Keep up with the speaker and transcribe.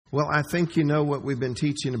Well, I think you know what we've been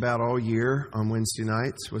teaching about all year on Wednesday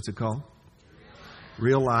nights. What's it called?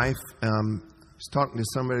 Real life. I was talking to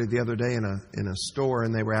somebody the other day in a store,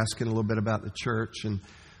 and they were asking a little bit about the church, and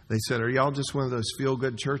they said, "Are y'all just one of those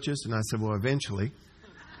feel-good churches?" And I said, "Well, eventually."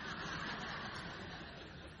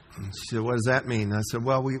 And she said, "What does that mean?" And I said,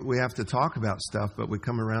 "Well, we have to talk about stuff, but we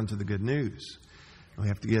come around to the good news. We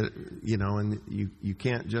have to get, and you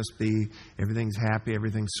can't just be everything's happy,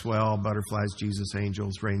 everything's swell, butterflies, Jesus,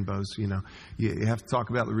 angels, rainbows. You have to talk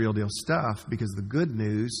about the real deal stuff, because the good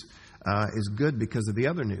news is good because of the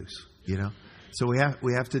other news. So we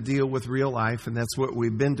have to deal with real life, and that's what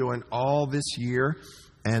we've been doing all this year.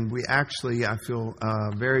 And we actually, I feel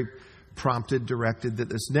very prompted, directed that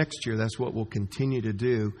this next year, that's what we'll continue to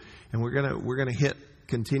do, and we're gonna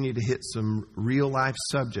continue to hit some real life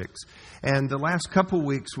subjects. And the last couple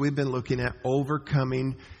weeks we've been looking at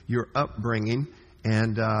overcoming your upbringing.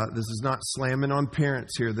 And this is not slamming on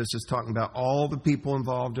parents here. This is talking about all the people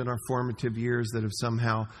involved in our formative years that have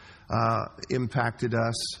somehow impacted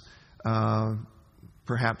us,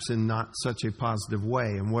 perhaps in not such a positive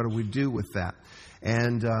way. And what do we do with that?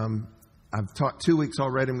 And I've taught 2 weeks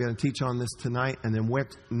already. I'm going to teach on this tonight. And then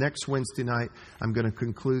next Wednesday night, I'm going to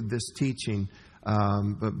conclude this teaching.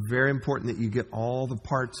 But very important that you get all the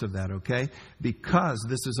parts of that, okay? Because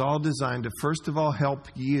this is all designed to, first of all, help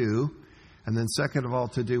you. And then second of all,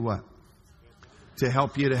 to do what? To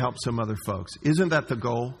help you to help some other folks. Isn't that the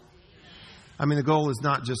goal? I mean, the goal is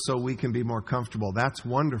not just so we can be more comfortable. That's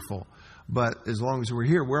wonderful. But as long as we're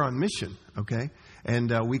here, we're on mission, okay?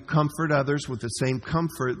 And we comfort others with the same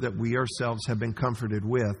comfort that we ourselves have been comforted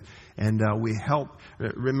with. And we help.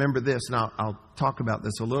 Remember this, and I'll talk about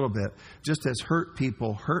this a little bit. Just as hurt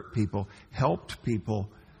people, helped people,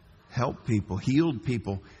 help people, healed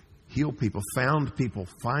people, heal people, found people,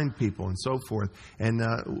 find people, and so forth. And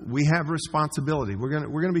we have responsibility. We're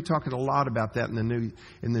gonna be talking a lot about that in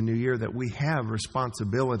the new year. That we have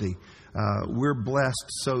responsibility. We're blessed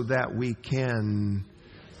so that we can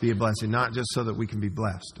be a blessing, not just so that we can be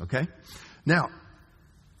blessed. Okay. Now,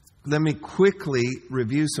 let me quickly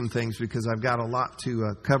review some things because I've got a lot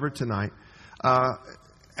to cover tonight.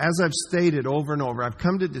 As I've stated over and over, I've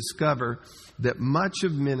come to discover that much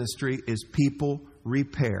of ministry is people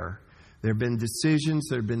repair. There have been decisions,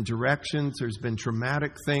 there have been directions, there's been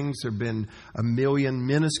traumatic things, there have been a million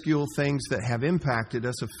minuscule things that have impacted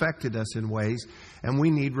us, affected us in ways, and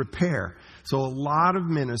we need repair. So a lot of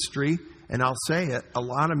ministry, and I'll say it, a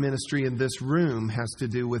lot of ministry in this room has to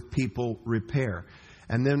do with people repair.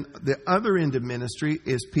 And then the other end of ministry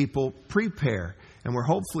is people prepare. And we're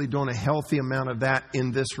hopefully doing a healthy amount of that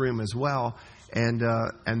in this room as well. And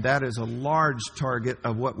that is a large target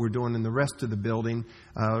of what we're doing in the rest of the building,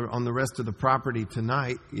 on the rest of the property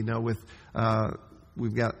tonight. With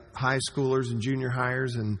we've got high schoolers and junior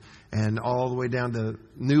hires and all the way down to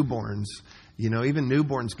newborns. Even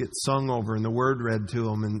newborns get sung over and the word read to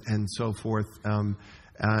them and so forth,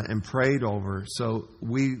 and prayed over. So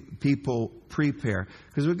people prepare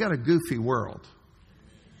because we've got a goofy world.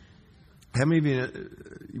 How many of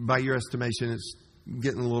you, by your estimation, it's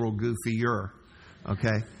getting a little goofier?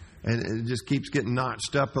 Okay. And it just keeps getting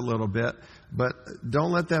notched up a little bit. But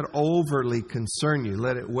don't let that overly concern you.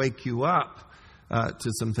 Let it wake you up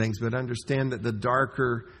to some things. But understand that the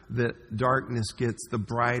darker that darkness gets, the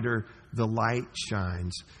brighter the light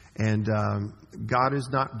shines. And God is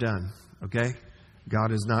not done. Okay?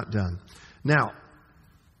 God is not done. Now,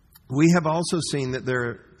 we have also seen that there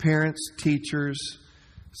are parents, teachers,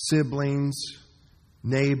 siblings,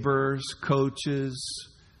 neighbors, coaches,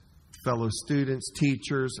 fellow students,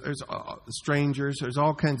 teachers, there's strangers, there's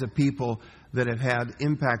all kinds of people that have had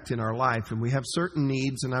impact in our life. And we have certain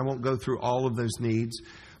needs, and I won't go through all of those needs.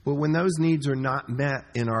 But when those needs are not met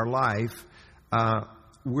in our life,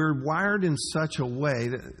 we're wired in such a way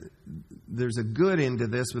that there's a good end to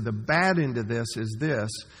this, but the bad end of this is this.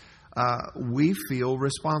 We feel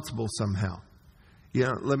responsible somehow.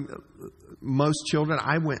 Most children,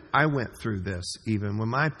 I went through this even. When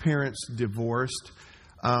my parents divorced,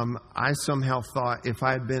 I somehow thought if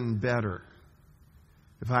I'd been better,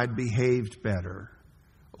 if I'd behaved better,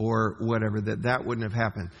 or whatever, that wouldn't have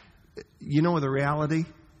happened. The reality?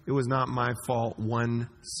 It was not my fault one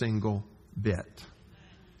single bit.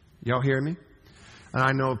 Y'all hear me? And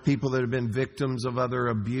I know of people that have been victims of other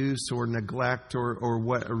abuse or neglect or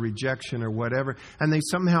rejection or whatever, and they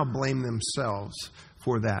somehow blame themselves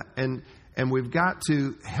for that. And we've got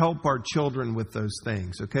to help our children with those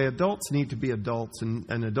things. Okay, adults need to be adults,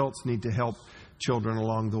 and adults need to help children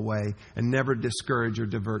along the way and never discourage or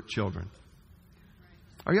divert children.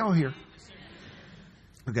 Are y'all here?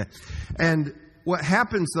 Okay. And what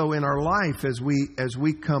happens, though, in our life as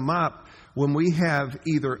we come up, when we have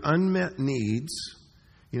either unmet needs,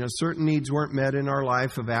 certain needs weren't met in our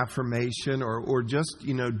life of affirmation or just,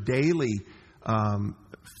 daily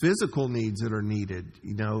physical needs that are needed,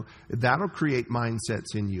 that'll create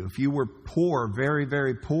mindsets in you. If you were poor, very,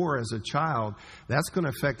 very poor as a child, that's going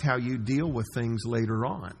to affect how you deal with things later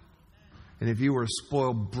on. And if you were a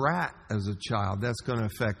spoiled brat as a child, that's going to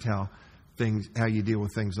affect how you deal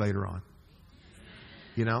with things later on.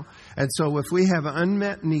 And so if we have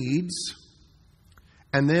unmet needs,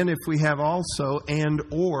 and then if we have also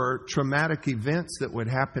or traumatic events that would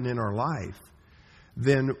happen in our life,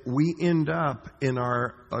 then we end up in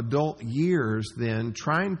our adult years then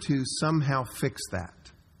trying to somehow fix that.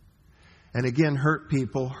 And again, hurt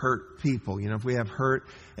people. If we have hurt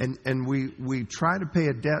and we try to pay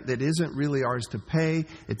a debt that isn't really ours to pay,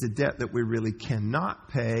 it's a debt that we really cannot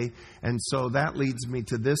pay. And so that leads me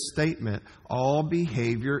to this statement: all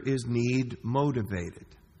behavior is need motivated.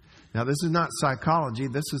 Now, this is not psychology.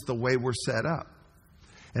 This is the way we're set up.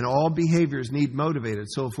 And all behaviors need motivated.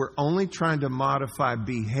 So if we're only trying to modify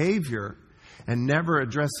behavior and never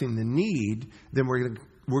addressing the need, then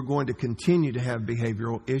we're going to continue to have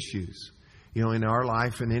behavioral issues, in our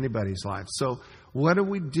life and anybody's life. So what do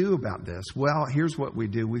we do about this? Well, here's what we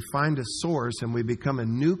do. We find a source and we become a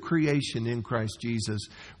new creation in Christ Jesus,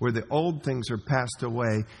 where the old things are passed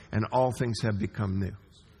away and all things have become new.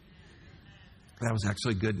 That was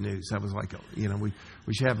actually good news. That was like,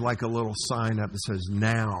 we should have like a little sign up that says,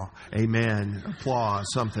 now, amen, applause,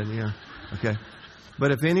 something, okay.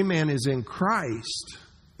 But if any man is in Christ,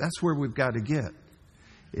 that's where we've got to get.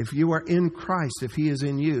 If you are in Christ, if He is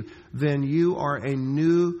in you, then you are a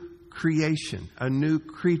new creation, a new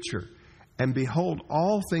creature. And behold,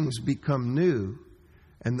 all things become new,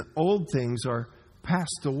 and the old things are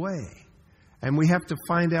passed away. And we have to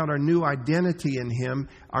find out our new identity in Him,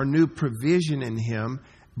 our new provision in Him.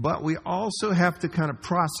 But we also have to kind of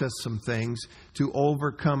process some things to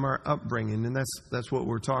overcome our upbringing. And that's what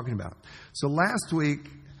we're talking about. So last week,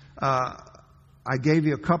 I gave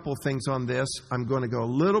you a couple of things on this. I'm going to go a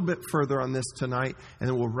little bit further on this tonight, and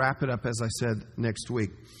then we'll wrap it up, as I said, next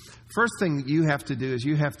week. First thing you have to do is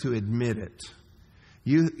you have to admit it.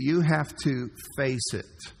 You have to face it,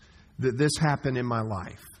 that this happened in my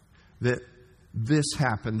life, that this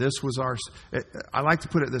happened. This was I like to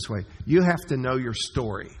put it this way. You have to know your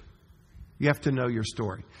story. You have to know your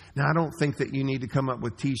story. Now, I don't think that you need to come up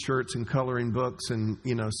with T-shirts and coloring books and,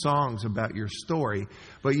 songs about your story,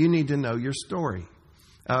 but you need to know your story.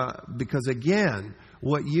 Because again,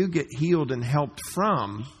 what you get healed and helped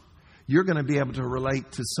from, you're going to be able to relate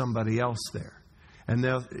to somebody else there. And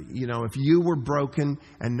if you were broken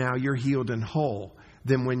and now you're healed and whole,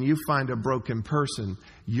 then when you find a broken person,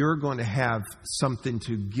 you're going to have something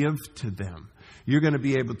to give to them. You're going to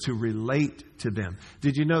be able to relate to them.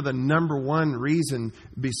 Did you know the number one reason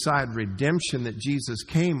beside redemption that Jesus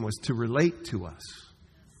came was to relate to us?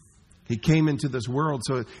 He came into this world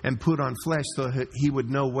and put on flesh so that He would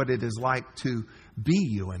know what it is like to be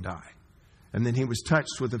you and I. And then He was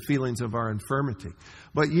touched with the feelings of our infirmity.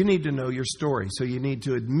 But you need to know your story. So you need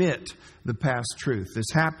to admit the past truth. This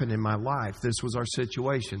happened in my life. This was our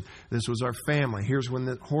situation. This was our family. Here's when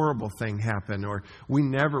the horrible thing happened. Or we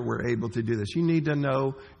never were able to do this. You need to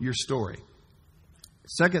know your story.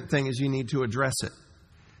 Second thing is you need to address it.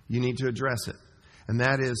 You need to address it. And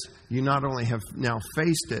that is, you not only have now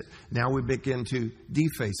faced it, now we begin to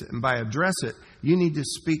deface it. And by address it, you need to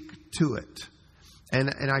speak to it.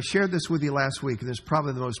 And I shared this with you last week, and it's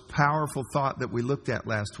probably the most powerful thought that we looked at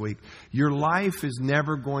last week. Your life is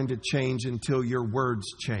never going to change until your words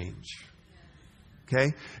change.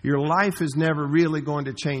 Okay? Your life is never really going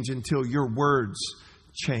to change until your words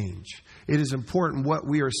change. It is important what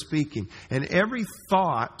we are speaking. And every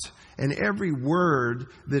thought and every word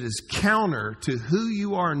that is counter to who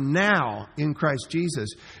you are now in Christ Jesus,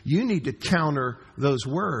 you need to counter those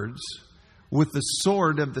words with the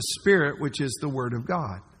sword of the Spirit, which is the Word of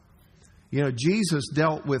God. Jesus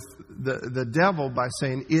dealt with the devil by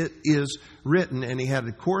saying, it is written. And He had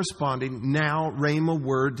a corresponding now rhema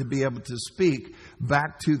word to be able to speak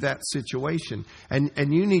back to that situation.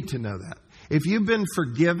 And you need to know that. If you've been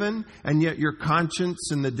forgiven and yet your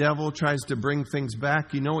conscience and the devil tries to bring things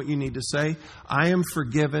back, you know what you need to say? I am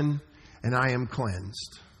forgiven and I am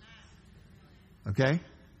cleansed. Okay?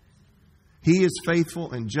 He is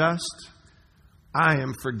faithful and just. I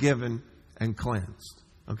am forgiven and cleansed.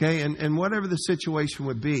 Okay? And whatever the situation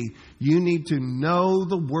would be, you need to know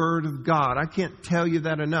the Word of God. I can't tell you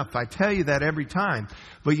that enough. I tell you that every time.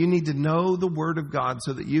 But you need to know the Word of God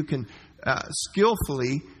so that you can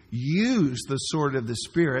skillfully use the sword of the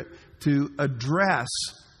Spirit to address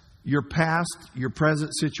your past, your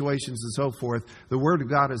present situations and so forth, the Word of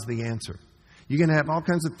God is the answer. You can have all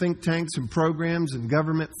kinds of think tanks and programs and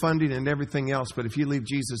government funding and everything else, but if you leave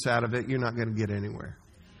Jesus out of it, you're not going to get anywhere.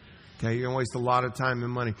 Okay, you're going to waste a lot of time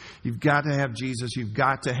and money. You've got to have Jesus. You've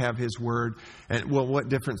got to have His Word. And, well, what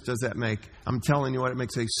difference does that make? I'm telling you what, it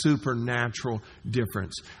makes a supernatural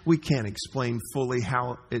difference. We can't explain fully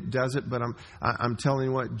how it does it, but I'm telling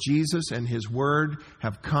you what, Jesus and His Word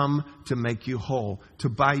have come to make you whole, to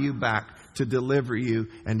buy you back, to deliver you,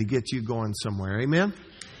 and to get you going somewhere. Amen?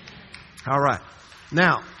 All right.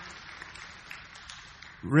 Now,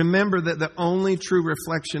 remember that the only true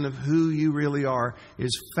reflection of who you really are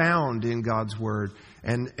is found in God's Word.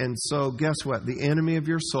 And so guess what? The enemy of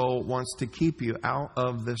your soul wants to keep you out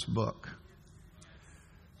of this book.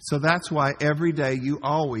 So that's why every day you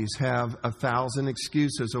always have 1,000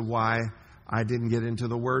 excuses of why I didn't get into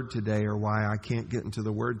the Word today or why I can't get into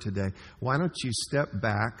the Word today. Why don't you step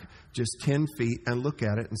back just 10 feet and look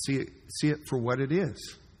at it and see it for what it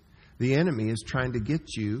is? The enemy is trying to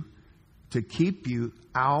get you to keep you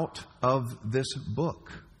out of this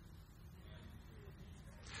book.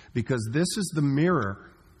 Because this is the mirror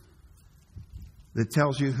that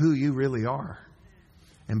tells you who you really are.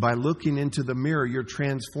 And by looking into the mirror, you're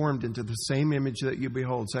transformed into the same image that you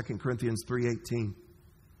behold. 2 Corinthians 3:18.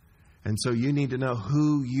 And so you need to know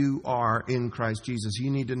who you are in Christ Jesus. You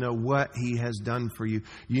need to know what He has done for you.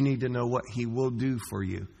 You need to know what He will do for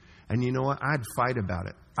you. And you know what? I'd fight about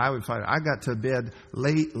it. I would fight. I got to bed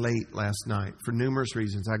late last night for numerous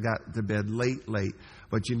reasons. I got to bed late.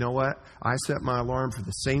 But you know what? I set my alarm for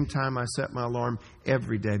the same time I set my alarm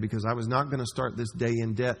every day because I was not going to start this day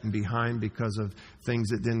in debt and behind because of things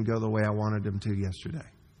that didn't go the way I wanted them to yesterday.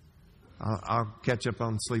 I'll catch up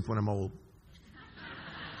on sleep when I'm old.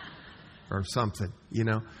 Or something, you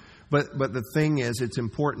know. But the thing is, it's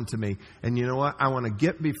important to me. And you know what? I want to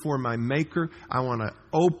get before my Maker. I want to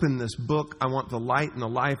open this book. I want the light and the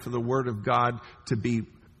life of the Word of God to be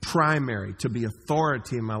primary, to be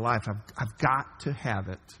authority in my life. I've got to have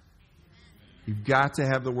it. You've got to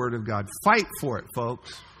have the Word of God. Fight for it,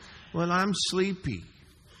 folks. Well, I'm sleepy.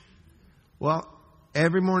 Well,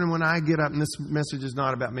 every morning when I get up, and this message is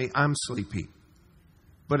not about me, I'm sleepy.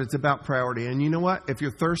 But it's about priority. And you know what? If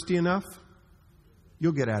you're thirsty enough,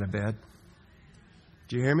 you'll get out of bed.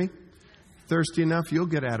 Do you hear me? Thirsty enough, you'll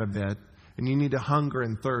get out of bed. And you need to hunger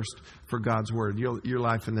and thirst for God's Word. Your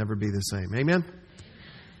life will never be the same. Amen?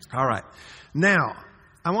 All right. Now,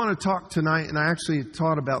 I want to talk tonight, and I actually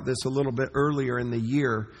taught about this a little bit earlier in the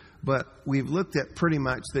year, but we've looked at pretty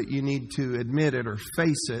much that you need to admit it or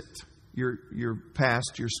face it, your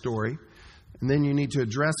past, your story. And then you need to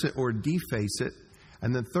address it or deface it.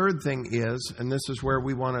 And the third thing is, and this is where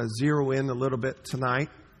we want to zero in a little bit tonight,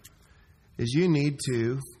 is you need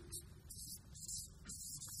to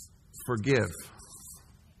forgive.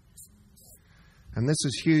 And this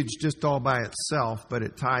is huge just all by itself, but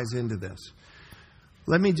it ties into this.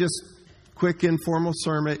 Let me just, quick informal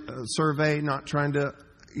survey, not trying to,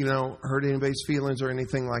 hurt anybody's feelings or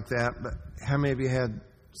anything like that, but how many of you had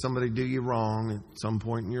somebody do you wrong at some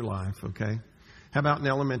point in your life, okay? How about in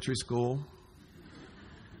elementary school?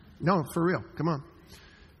 No, for real. Come on.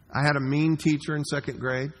 I had a mean teacher in second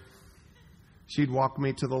grade. She'd walk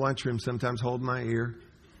me to the lunchroom, sometimes hold my ear.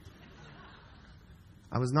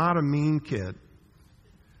 I was not a mean kid.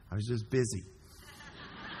 I was just busy.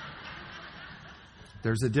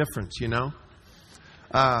 There's a difference,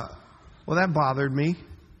 Well, that bothered me.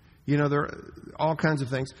 There are all kinds of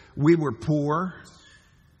things. We were poor.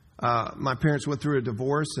 My parents went through a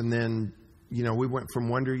divorce, and then we went from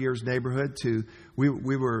Wonder Years neighborhood to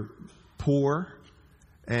we were poor,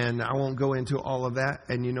 and I won't go into all of that.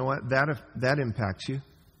 And you know what? That impacts you.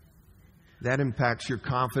 That impacts your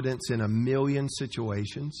confidence in a million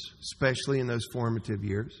situations, especially in those formative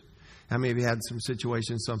years. How many of you had some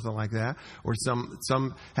situations, something like that, or some?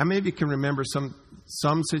 How many of you can remember some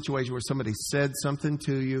situation where somebody said something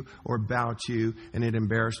to you or about you, and it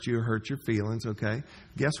embarrassed you, or hurt your feelings? Okay,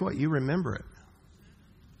 guess what? You remember it.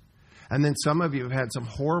 And then some of you have had some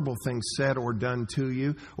horrible things said or done to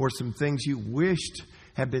you, or some things you wished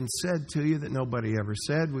had been said to you that nobody ever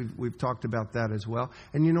said. We've talked about that as well.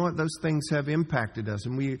 And you know what? Those things have impacted us.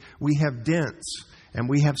 And we have dents and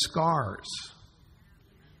we have scars.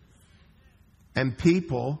 And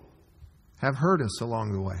people have hurt us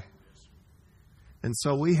along the way. And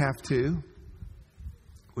so we got to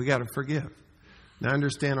forgive. Now I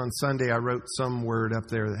understand on Sunday I wrote some word up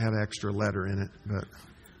there that had an extra letter in it, but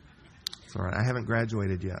it's all right. I haven't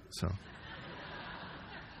graduated yet, so.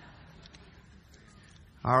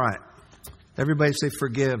 All right. Everybody say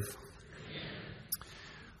forgive.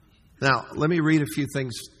 Now, let me read a few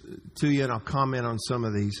things to you, and I'll comment on some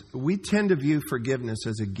of these. We tend to view forgiveness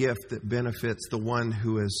as a gift that benefits the one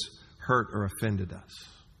who has hurt or offended us.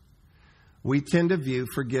 We tend to view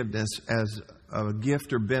forgiveness as a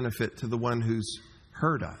gift or benefit to the one who's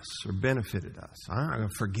hurt us or benefited us. I'm not going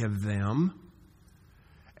to forgive them.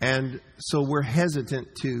 And so we're hesitant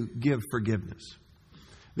to give forgiveness.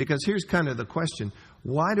 Because here's kind of the question.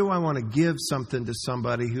 Why do I want to give something to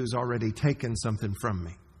somebody who's already taken something from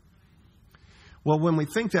me? Well, when we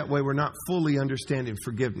think that way, we're not fully understanding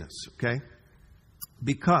forgiveness, okay?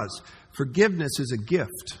 Because forgiveness is a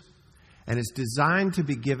gift, and it's designed to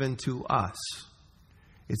be given to us.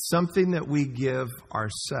 It's something that we give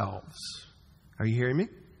ourselves. Are you hearing me?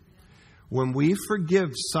 When we forgive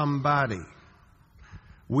somebody,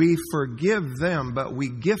 we forgive them, but we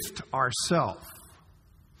gift ourselves.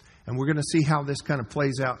 And we're going to see how this kind of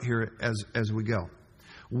plays out here as we go.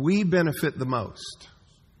 We benefit the most.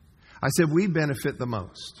 I said we benefit the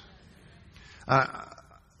most.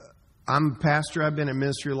 I'm a pastor. I've been in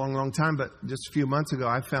ministry a long, long time. But just a few months ago,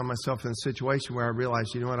 I found myself in a situation where I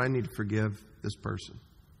realized, you know what? I need to forgive this person.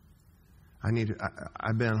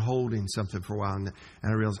 I've been holding something for a while, and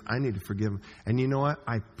I realized I need to forgive them. And you know what?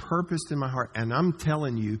 I purposed in my heart, and I'm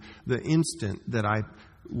telling you, the instant that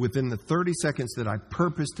within the 30 seconds that I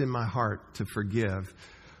purposed in my heart to forgive,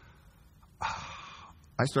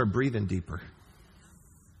 I started breathing deeper.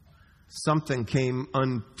 Something came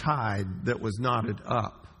untied that was knotted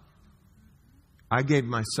up. I gave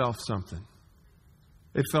myself something.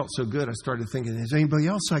 It felt so good. I started thinking, is there anybody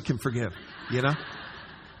else I can forgive? You know?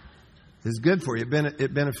 It's good for you.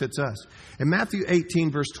 It benefits us. In Matthew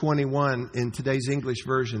 18, verse 21, in today's English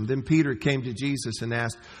version, then Peter came to Jesus and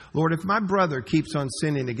asked, Lord, if my brother keeps on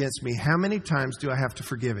sinning against me, how many times do I have to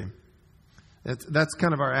forgive him? That's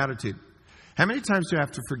kind of our attitude. How many times do I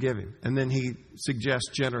have to forgive him? And then he suggests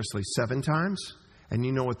generously 7 times. And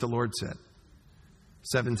you know what the Lord said.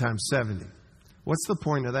 7 times 70. What's the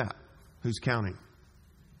point of that? Who's counting?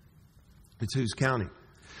 It's who's counting.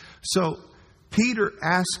 So Peter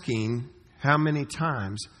asking how many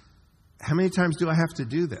times do I have to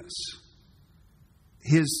do this?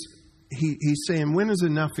 He's saying, when is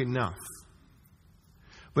enough enough?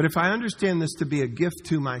 But if I understand this to be a gift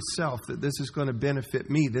to myself, that this is going to benefit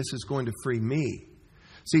me, this is going to free me.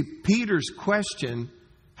 See, Peter's question,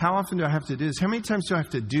 how often do I have to do this? How many times do I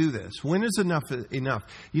have to do this? When is enough enough?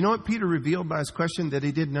 You know what Peter revealed by his question? That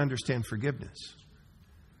he didn't understand forgiveness.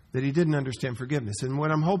 That he didn't understand forgiveness. And what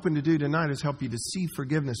I'm hoping to do tonight is help you to see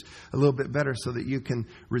forgiveness a little bit better so that you can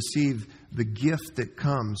receive the gift that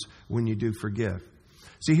comes when you do forgive.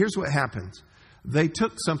 See, here's what happens. They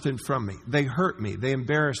took something from me. They hurt me. They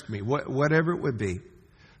embarrassed me. Whatever it would be.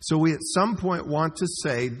 So we at some point want to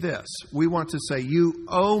say this. We want to say, you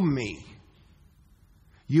owe me.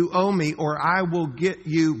 You owe me, or I will get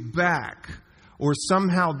you back. Or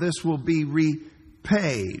somehow this will be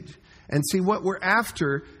repaid. And see, what we're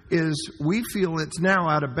after is we feel it's now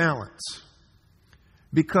out of balance.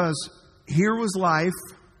 Because here was life,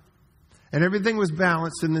 and everything was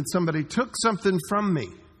balanced, and then somebody took something from me.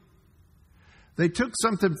 They took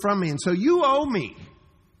something from me, and so you owe me.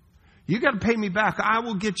 You got to pay me back. I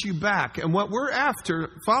will get you back. And what we're after,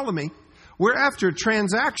 follow me, we're after a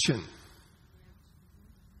transaction.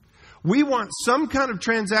 We want some kind of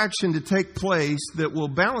transaction to take place that will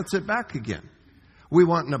balance it back again. We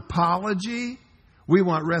want an apology. We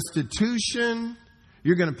want restitution.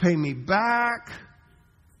 You're going to pay me back.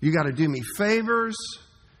 You got to do me favors.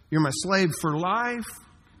 You're my slave for life.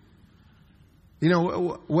 You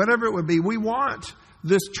know, whatever it would be, we want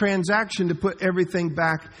this transaction to put everything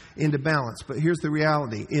back into balance. But here's the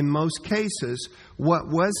reality. In most cases, what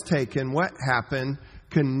was taken, what happened,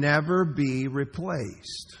 can never be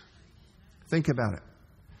replaced. Think about it.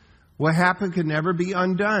 What happened can never be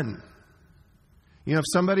undone. You know, if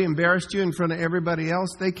somebody embarrassed you in front of everybody else,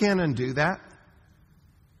 they can't undo that.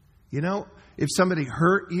 You know, if somebody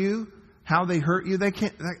hurt you, how they hurt you, they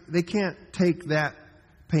can't take that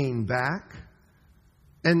pain back.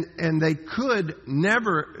 And they could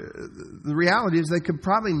never, the reality is they could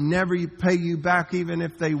probably never pay you back even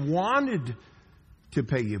if they wanted to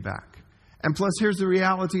pay you back. And plus, here's the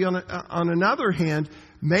reality on another hand,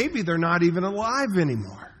 maybe they're not even alive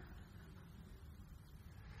anymore.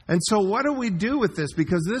 And so what do we do with this?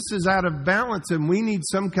 Because this is out of balance and we need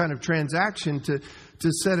some kind of transaction to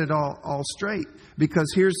set it all straight.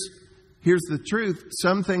 Because here's the truth.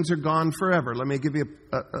 Some things are gone forever. Let me give you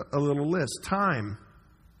a little list. Time.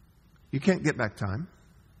 You can't get back time.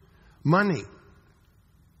 Money.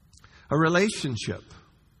 A relationship.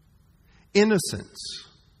 Innocence.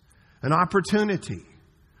 An opportunity.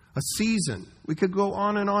 a season. We could go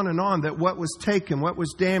on and on and on, that what was taken, what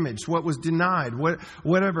was damaged, what was denied,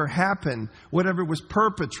 whatever happened, whatever was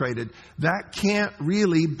perpetrated, that can't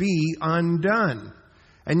really be undone.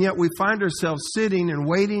 And yet we find ourselves sitting and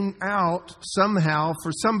waiting out somehow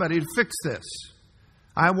for somebody to fix this.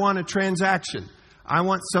 I want a transaction. I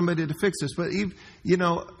want somebody to fix this. But,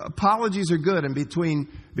 apologies are good. And between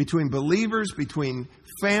believers, between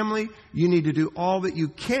family, you need to do all that you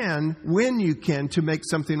can, when you can, to make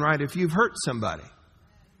something right if you've hurt somebody.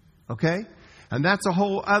 Okay? And that's a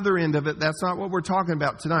whole other end of it. That's not what we're talking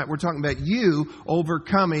about tonight. We're talking about you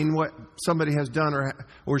overcoming what somebody has done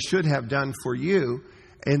or should have done for you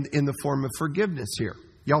in the form of forgiveness here.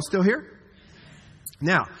 Y'all still here?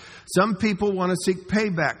 Now, some people want to seek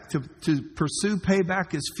payback. To pursue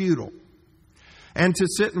payback is futile. And to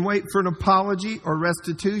sit and wait for an apology or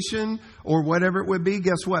restitution or whatever it would be,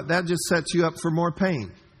 guess what? That just sets you up for more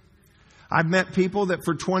pain. I've met people that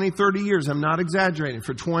for 20, 30 years, I'm not exaggerating,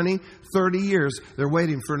 for 20, 30 years, they're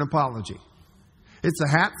waiting for an apology. It's the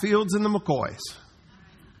Hatfields and the McCoys.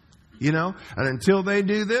 And until they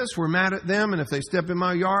do this, we're mad at them. And if they step in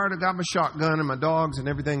my yard, I got my shotgun and my dogs and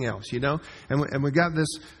everything else, And we got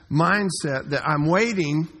this mindset that I'm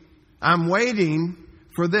waiting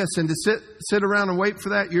for this. And to sit around and wait for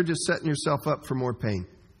that, you're just setting yourself up for more pain.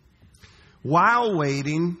 While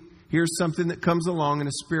waiting, here's something that comes along in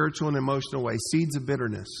a spiritual and emotional way. Seeds of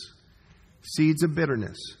bitterness. Seeds of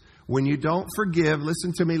bitterness. When you don't forgive,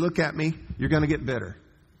 listen to me, look at me, you're going to get bitter.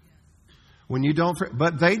 When you don't,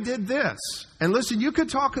 but they did this. And listen, you could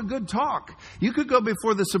talk a good talk. You could go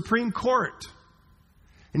before the Supreme Court.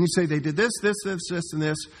 And you say, they did this, this, and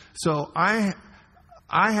this. So I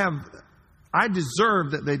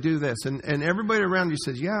deserve that they do this. And everybody around you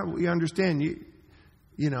says, yeah, we understand.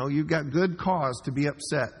 You've got good cause to be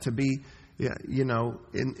upset, to be,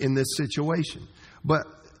 in this situation. But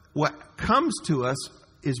what comes to us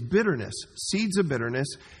is bitterness, seeds of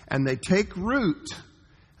bitterness, and they take root.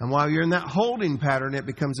 And while you're in that holding pattern, it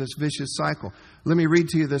becomes this vicious cycle. Let me read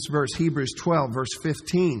to you this verse, Hebrews 12, verse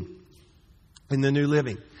 15, in the New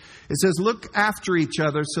Living. It says, look after each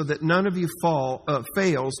other so that none of you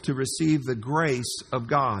fails to receive the grace of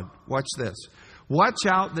God. Watch this. Watch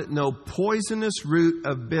out that no poisonous root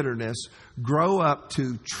of bitterness grow up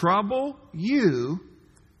to trouble you,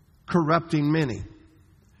 corrupting many.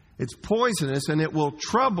 It's poisonous, and it will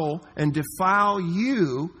trouble and defile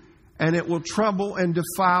you, and it will trouble and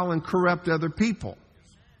defile and corrupt other people.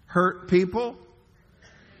 Hurt people.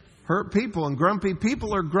 And grumpy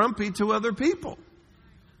people are grumpy to other people.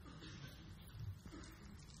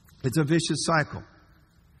 It's a vicious cycle.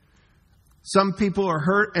 Some people are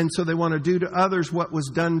hurt, and so they want to do to others what was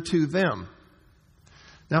done to them.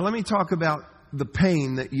 Now, let me talk about the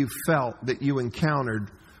pain that you felt, that you encountered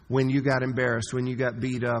when you got embarrassed, when you got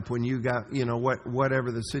beat up, when you got,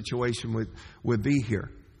 whatever the situation would be here.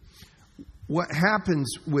 What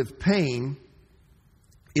happens with pain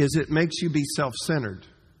is it makes you be self-centered.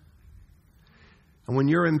 And when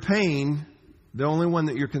you're in pain, the only one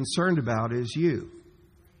that you're concerned about is you.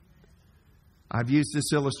 I've used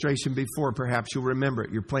this illustration before. Perhaps you'll remember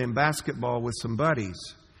it. You're playing basketball with some buddies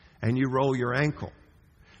and you roll your ankle.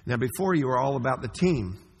 Now, before you were all about the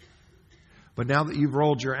team. But now that you've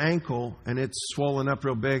rolled your ankle and it's swollen up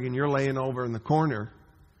real big and you're laying over in the corner,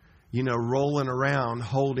 rolling around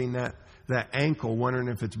holding that ankle, wondering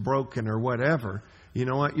if it's broken or whatever, you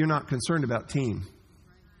know what? You're not concerned about team.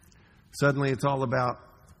 Suddenly it's all about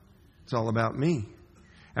me.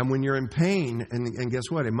 And when you're in pain, and guess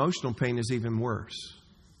what? Emotional pain is even worse.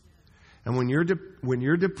 And when you're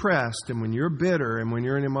depressed and when you're bitter and when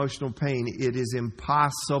you're in emotional pain, it is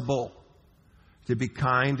impossible to be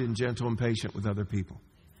kind and gentle and patient with other people.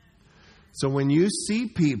 So when you see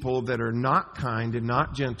people that are not kind and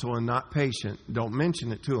not gentle and not patient, don't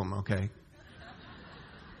mention it to them, okay?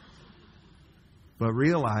 But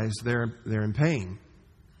realize they're in pain.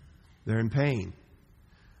 They're in pain.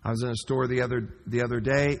 I was in a store the other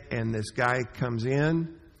day, and this guy comes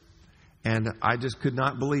in, and I just could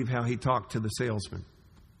not believe how he talked to the salesman.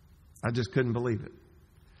 I just couldn't believe it.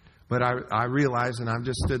 But I realized, and I've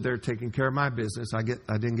just stood there taking care of my business. I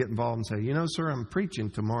didn't get involved and say, sir, I'm preaching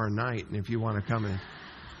tomorrow night, and if you want to come and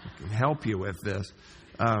help you with this.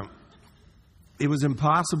 It was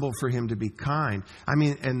impossible for him to be kind.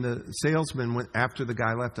 And the salesman, after the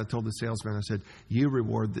guy left, I told the salesman, I said,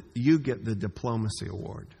 you get the diplomacy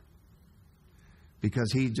award.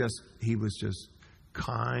 Because he was just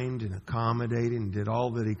kind and accommodating and did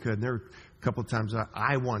all that he could. And there were a couple of times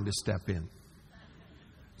I wanted to step in.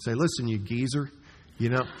 Say, listen, you geezer,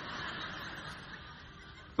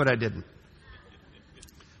 But I didn't.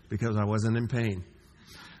 Because I wasn't in pain.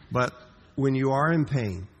 But when you are in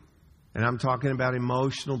pain, and I'm talking about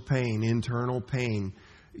emotional pain, internal pain,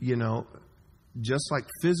 just like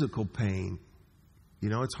physical pain,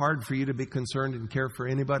 it's hard for you to be concerned and care for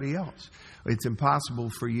anybody else. It's impossible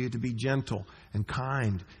for you to be gentle and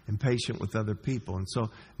kind and patient with other people. And so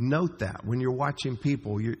note that when you're watching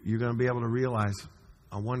people, you're going to be able to realize,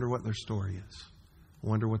 I wonder what their story is. I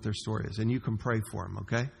wonder what their story is. And you can pray for them,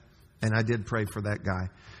 okay? And I did pray for that guy,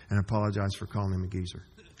 and I apologize for calling him a geezer.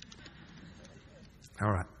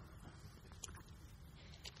 All right.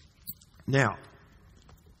 Now,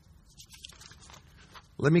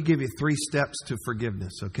 let me give you 3 steps to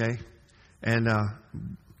forgiveness, okay? And, I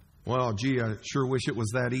sure wish it was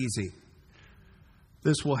that easy.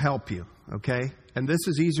 This will help you, okay? And this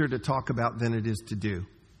is easier to talk about than it is to do,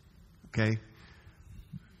 okay?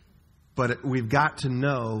 But we've got to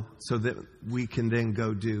know so that we can then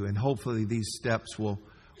go do. And hopefully these steps will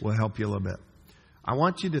help you a little bit. I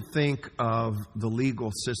want you to think of the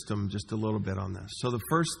legal system just a little bit on this. So the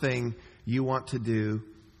first thing you want to do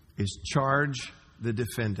is charge the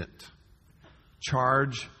defendant.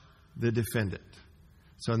 Charge the defendant.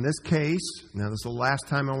 So in this case, now this is the last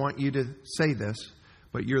time I want you to say this,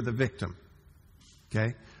 but you're the victim.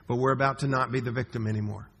 Okay? But we're about to not be the victim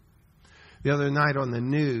anymore. The other night on the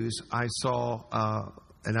news, I saw,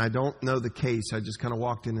 and I don't know the case, I just kind of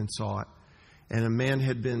walked in and saw it, and a man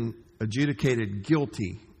had been adjudicated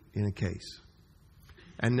guilty in a case.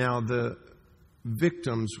 And now the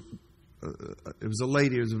victims, it was a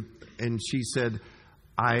lady, and she said,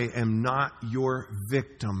 I am not your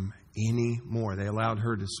victim anymore. They allowed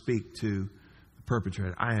her to speak to the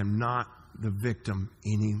perpetrator. I am not the victim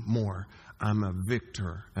anymore. I'm a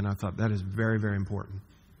victor. And I thought that is very, very important.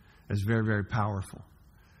 It's very, very powerful.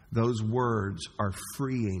 Those words are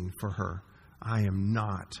freeing for her. I am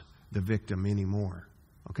not the victim anymore.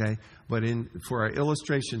 Okay? But for our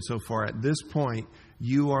illustration so far, at this point,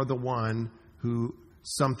 you are the one who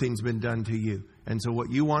something's been done to you. And so what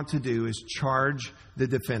you want to do is charge the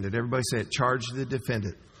defendant. Everybody say it, charge the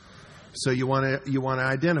defendant. So you want to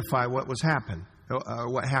identify what happened.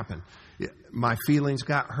 My feelings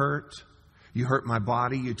got hurt. You hurt my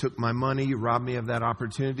body. You took my money. You robbed me of that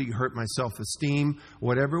opportunity. You hurt my self-esteem,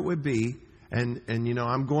 whatever it would be. And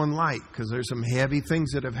I'm going light because there's some heavy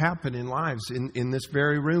things that have happened in lives in this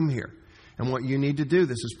very room here. And what you need to do,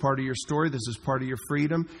 this is part of your story. This is part of your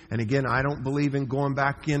freedom. And again, I don't believe in going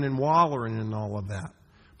back in and wallowing in all of that.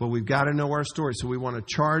 But we've got to know our story. So we want to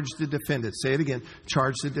charge the defendant. Say it again.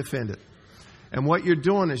 Charge the defendant. And what you're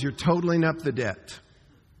doing is you're totaling up the debt.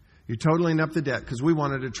 You're totaling up the debt because we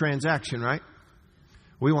wanted a transaction, right?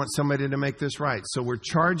 We want somebody to make this right. So we're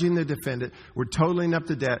charging the defendant. We're totaling up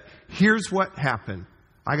the debt. Here's what happened.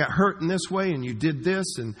 I got hurt in this way and you did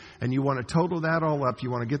this and you want to total that all up.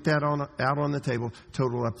 You want to get that out on the table,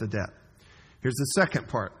 total up the debt. Here's the second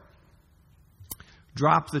part.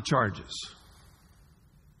 Drop the charges.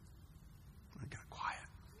 I got quiet.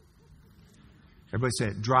 Everybody say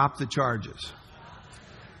it. Drop the charges.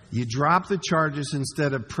 You drop the charges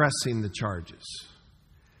instead of pressing the charges.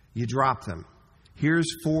 You drop them. Here's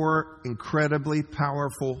 4 incredibly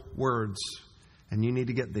powerful words. And you need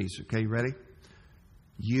to get these. Okay, you ready?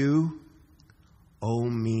 You owe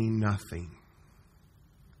me nothing.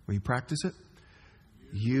 Will you practice it?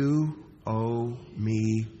 You owe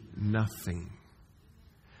me nothing.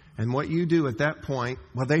 And what you do at that point,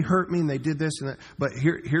 well, they hurt me and they did this and that. But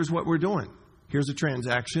here's what we're doing. Here's a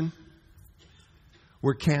transaction.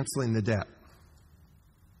 We're canceling the debt.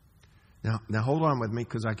 Now hold on with me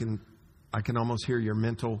because I can almost hear your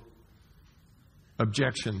mental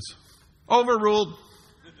objections. Overruled.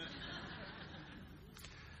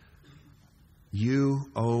 You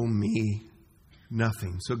owe me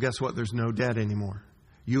nothing. So guess what? There's no debt anymore.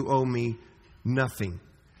 You owe me nothing.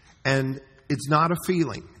 And it's not a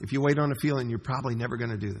feeling. If you wait on a feeling, you're probably never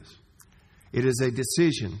going to do this. It is a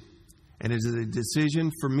decision. And it is a decision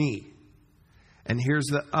for me. And here's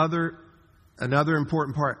another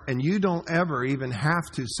important part. And you don't ever even have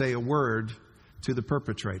to say a word to the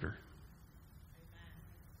perpetrator.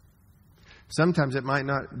 Sometimes it might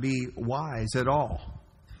not be wise at all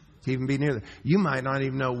to even be near them. You might not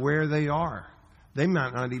even know where they are. They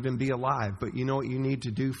might not even be alive. But you know what you need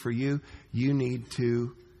to do for you?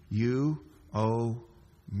 You owe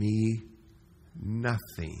me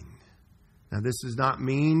nothing. Now, this does not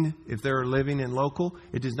mean if they're living in local,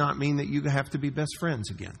 it does not mean that you have to be best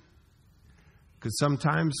friends again. Because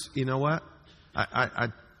sometimes, you know what? I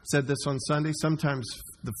said this on Sunday. Sometimes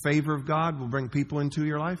the favor of God will bring people into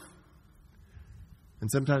your life.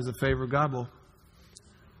 And sometimes the favor of God will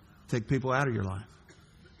take people out of your life.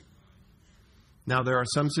 Now, there are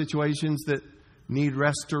some situations that need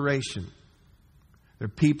restoration. There are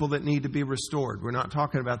people that need to be restored. We're not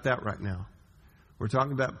talking about that right now. We're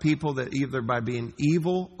talking about people that either by being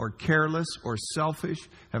evil or careless or selfish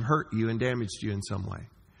have hurt you and damaged you in some way.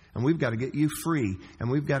 And we've got to get you free,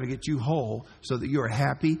 and we've got to get you whole so that you are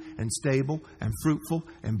happy and stable and fruitful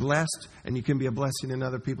and blessed, and you can be a blessing in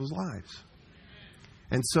other people's lives.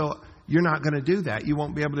 And so you're not going to do that. You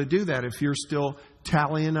won't be able to do that if you're still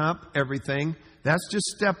tallying up everything. That's just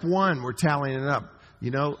step one. We're tallying it up.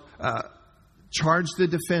 Charge the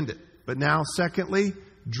defendant. But now, secondly,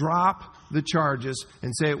 drop the charges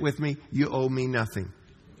and say it with me, you owe me nothing.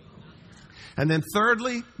 And then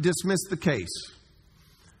thirdly, dismiss the case.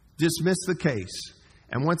 Dismiss the case.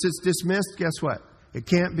 And once it's dismissed, guess what? It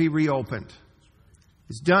can't be reopened.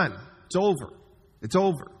 It's done. It's over. It's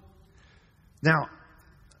over. Now,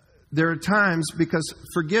 there are times because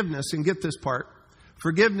forgiveness, and get this part,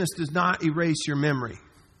 forgiveness does not erase your memory.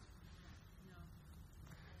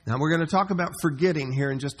 Now, we're going to talk about forgetting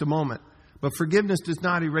here in just a moment. But forgiveness does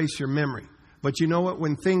not erase your memory. But you know what?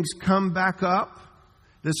 When things come back up,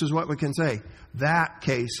 this is what we can say. That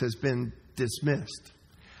case has been dismissed.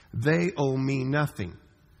 They owe me nothing.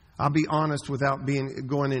 I'll be honest without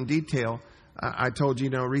going in detail. I told you,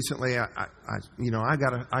 recently, I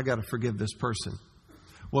gotta forgive this person.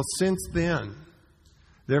 Well, since then,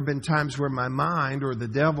 there have been times where my mind or the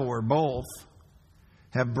devil or both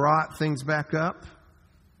have brought things back up,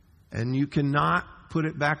 and you cannot put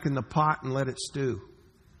it back in the pot and let it stew.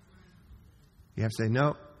 You have to say,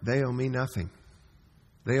 no, they owe me nothing.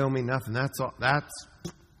 They owe me nothing. That's all. That's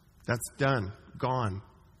done, gone.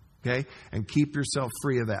 Okay? And keep yourself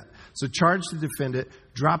free of that. So charge the defendant,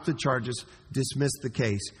 drop the charges, dismiss the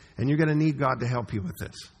case. And you're going to need God to help you with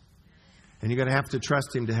this. And you're going to have to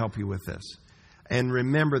trust Him to help you with this. And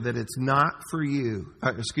remember that it's not for you.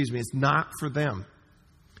 It's not for them.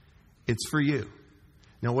 It's for you.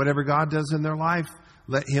 Now, whatever God does in their life,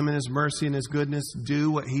 let Him in His mercy and His goodness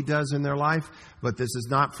do what He does in their life. But this is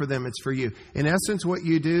not for them. It's for you. In essence, what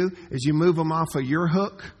you do is you move them off of your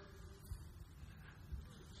hook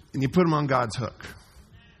and you put them on God's hook.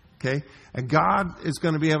 Okay? And God is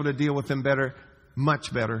going to be able to deal with them better,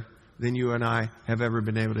 much better than you and I have ever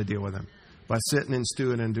been able to deal with them. By sitting and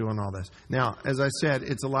stewing and doing all this. Now, as I said,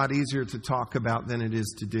 it's a lot easier to talk about than it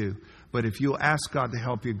is to do. But if you'll ask God to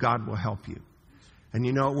help you, God will help you. And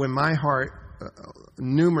when my heart,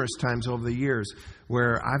 numerous times over the years,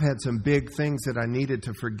 where I've had some big things that I needed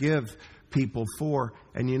to forgive people for.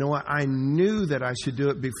 And you know what? I knew that I should do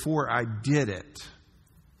it before I did it.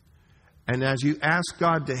 And as you ask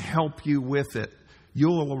God to help you with it,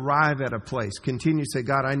 you'll arrive at a place. Continue to say,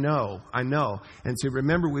 God, I know. And so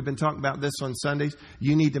remember, we've been talking about this on Sundays.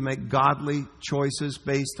 You need to make godly choices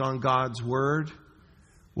based on God's Word.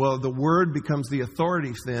 Well, the Word becomes the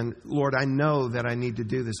authority then. Lord, I know that I need to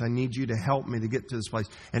do this. I need you to help me to get to this place.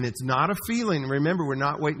 And it's not a feeling. Remember, we're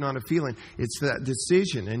not waiting on a feeling. It's that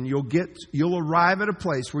decision. And you'll arrive at a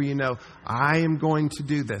place where you know, I am going to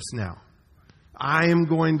do this now. I am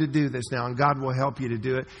going to do this now, and God will help you to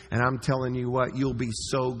do it. And I'm telling you what, you'll be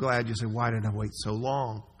so glad. You say, why did I wait so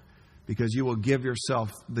long? Because you will give yourself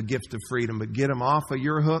the gift of freedom. But get them off of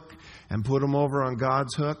your hook and put them over on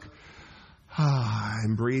God's hook.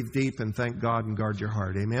 And breathe deep and thank God and guard your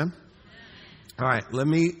heart. Amen? All right, let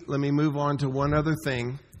me move on to one other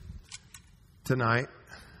thing tonight.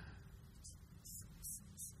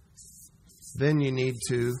 Then you need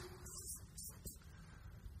to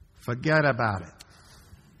forget about it.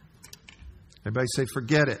 Everybody say,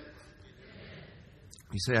 forget it.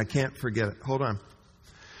 You say, I can't forget it. Hold on.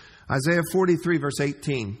 Isaiah 43, verse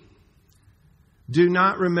 18. Do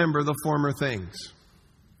not remember the former things,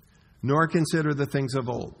 nor consider the things of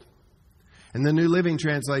old. In the New Living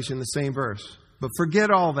Translation, the same verse. But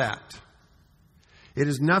forget all that. It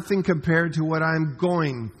is nothing compared to what I'm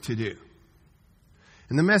going to do.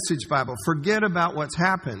 In the Message Bible, forget about what's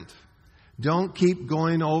happened. Don't keep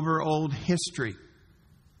going over old history.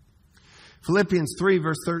 Philippians 3,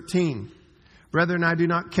 verse 13. Brethren, I do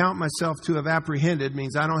not count myself to have apprehended,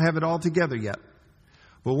 means I don't have it all together yet.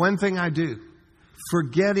 But one thing I do,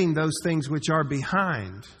 forgetting those things which are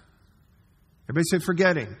behind. Everybody say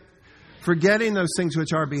forgetting. Forgetting those things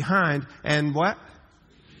which are behind. And what?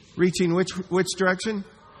 Reaching which direction?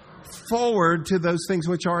 Forward to those things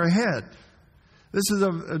which are ahead. This is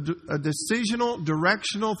a decisional,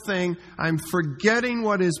 directional thing. I'm forgetting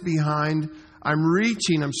what is behind. I'm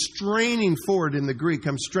reaching, I'm straining forward in the Greek.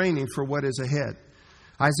 I'm straining for what is ahead.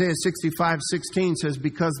 Isaiah 65:16 says,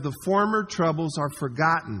 because the former troubles are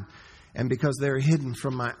forgotten and because they're hidden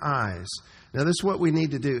from my eyes. Now, this is what we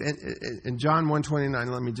need to do. In John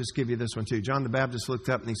 1:29, let me just give you this one too. John the Baptist looked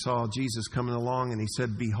up and he saw Jesus coming along and he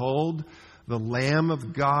said, "Behold, the Lamb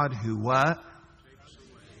of God who" what?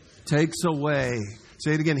 Takes away.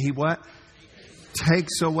 Say it again. He what?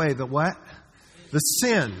 Takes away the what? The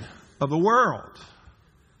sin of the world.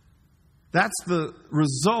 That's the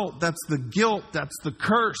result. That's the guilt. That's the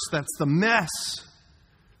curse. That's the mess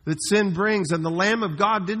that sin brings. And the Lamb of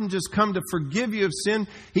God didn't just come to forgive you of sin.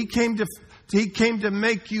 He came to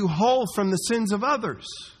make you whole from the sins of others.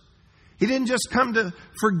 He didn't just come to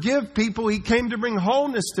forgive people. He came to bring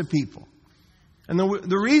wholeness to people. And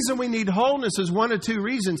the reason we need wholeness is one of two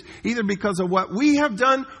reasons. Either because of what we have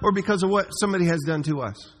done or because of what somebody has done to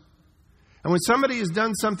us. And when somebody has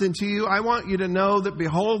done something to you, I want you to know that,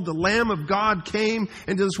 behold, the Lamb of God came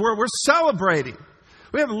into this world. We're celebrating.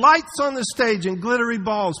 We have lights on the stage and glittery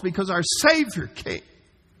balls because our Savior came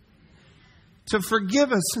to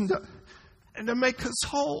forgive us and to make us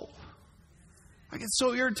whole. I get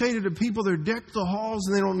so irritated at people that deck the halls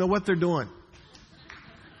and they don't know what they're doing.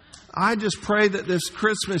 I just pray that this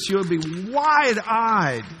Christmas you'll be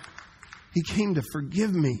wide-eyed. He came to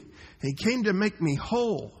forgive me. He came to make me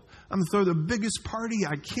whole. I'm going to throw the biggest party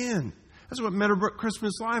I can. That's what Meadowbrook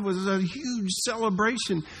Christmas Live was. It was a huge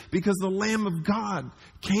celebration because the Lamb of God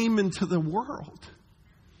came into the world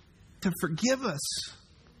to forgive us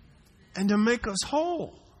and to make us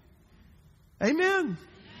whole. Amen.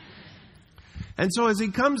 And so as He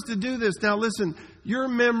comes to do this, now listen, your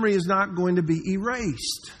memory is not going to be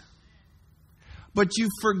erased. But you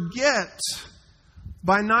forget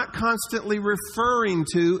by not constantly referring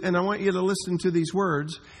to, and I want you to listen to these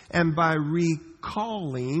words, and by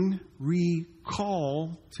recall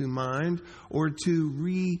to mind, or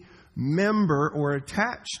to remember or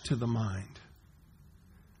attach to the mind.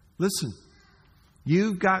 Listen,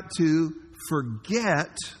 you've got to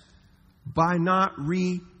forget by not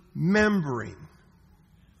remembering.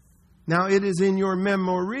 Now, it is in your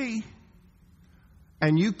memory,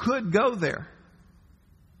 and you could go there.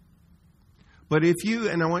 But if you,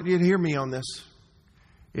 and I want you to hear me on this,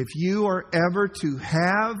 if you are ever to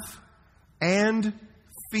have and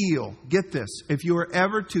feel, get this, if you are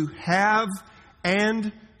ever to have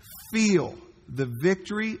and feel the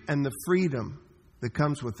victory and the freedom that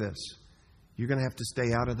comes with this, you're going to have to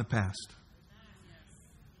stay out of the past.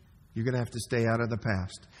 You're going to have to stay out of the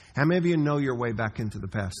past. How many of you know your way back into the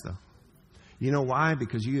past, though? You know why?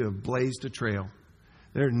 Because you have blazed a trail.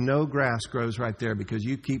 There's no grass grows right there because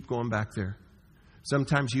you keep going back there.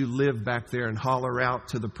 Sometimes you live back there and holler out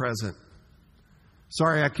to the present.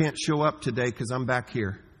 Sorry, I can't show up today because I'm back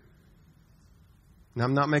here. And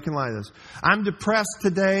I'm not making light of this. I'm depressed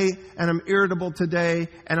today and I'm irritable today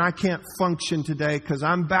and I can't function today because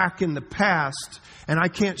I'm back in the past and I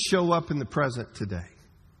can't show up in the present today.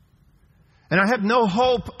 And I have no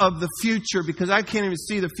hope of the future because I can't even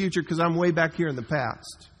see the future because I'm way back here in the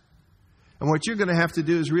past. And what you're going to have to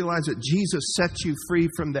do is realize that Jesus sets you free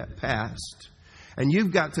from that past. And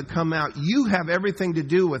you've got to come out. You have everything to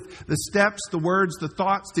do with the steps, the words, the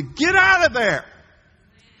thoughts to get out of there.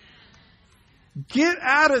 Get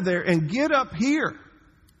out of there and get up here.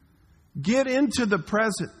 Get into the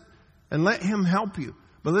present and let Him help you.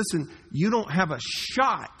 But listen, you don't have a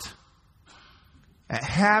shot at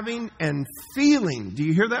having and feeling. Do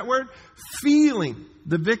you hear that word? Feeling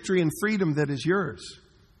the victory and freedom that is yours.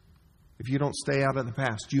 If you don't stay out of the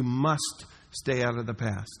past, you must stay out of the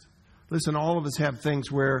past. Listen, all of us have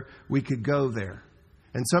things where we could go there.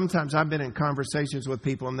 And sometimes I've been in conversations with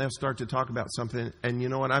people and they'll start to talk about something. And you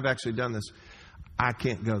know what? I've actually done this. I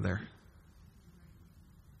can't go there.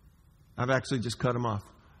 I've actually just cut them off.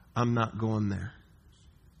 I'm not going there.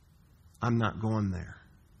 I'm not going there.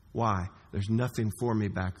 Why? There's nothing for me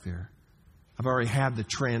back there. I've already had the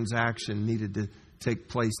transaction needed to take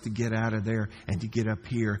place to get out of there and to get up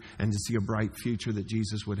here and to see a bright future that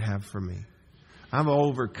Jesus would have for me. I'm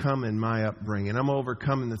overcoming my upbringing. I'm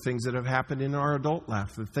overcoming the things that have happened in our adult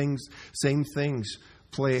life. Same things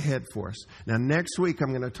play ahead for us. Now, next week, I'm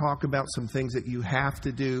going to talk about some things that you have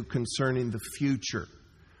to do concerning the future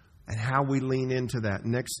and how we lean into that.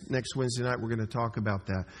 Next Wednesday night, we're going to talk about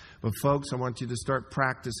that. But folks, I want you to start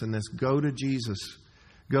practicing this. Go to Jesus.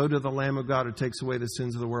 Go to the Lamb of God who takes away the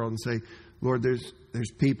sins of the world and say, Lord, there's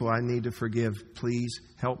people I need to forgive. Please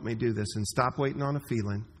help me do this. And stop waiting on a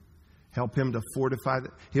feeling. Help Him to fortify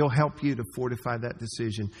that. He'll help you to fortify that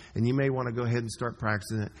decision. And you may want to go ahead and start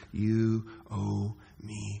practicing it. You owe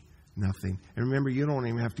me nothing. And remember, you don't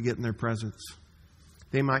even have to get in their presence.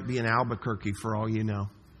 They might be in Albuquerque for all you know.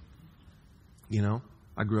 You know,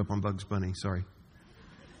 I grew up on Bugs Bunny. Sorry.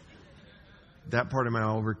 That part of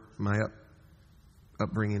my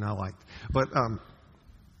upbringing I liked. But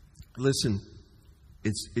listen,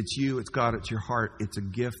 it's you, it's God, it's your heart. It's a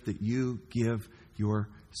gift that you give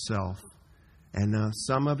yourself. And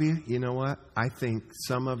some of you, you know what? I think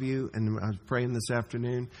some of you, and I was praying this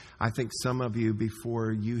afternoon, I think some of you,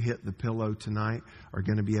 before you hit the pillow tonight, are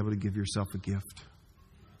going to be able to give yourself a gift.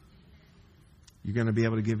 You're going to be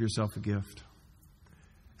able to give yourself a gift.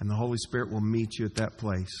 And the Holy Spirit will meet you at that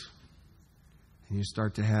place. And you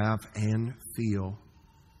start to have and feel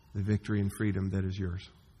the victory and freedom that is yours.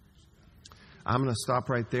 I'm going to stop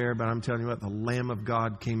right there, but I'm telling you what, the Lamb of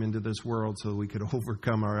God came into this world so that we could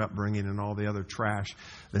overcome our upbringing and all the other trash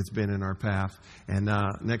that's been in our path. And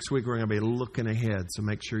next week we're going to be looking ahead, so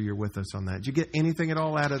make sure you're with us on that. Did you get anything at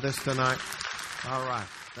all out of this tonight? All right.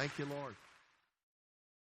 Thank you, Lord.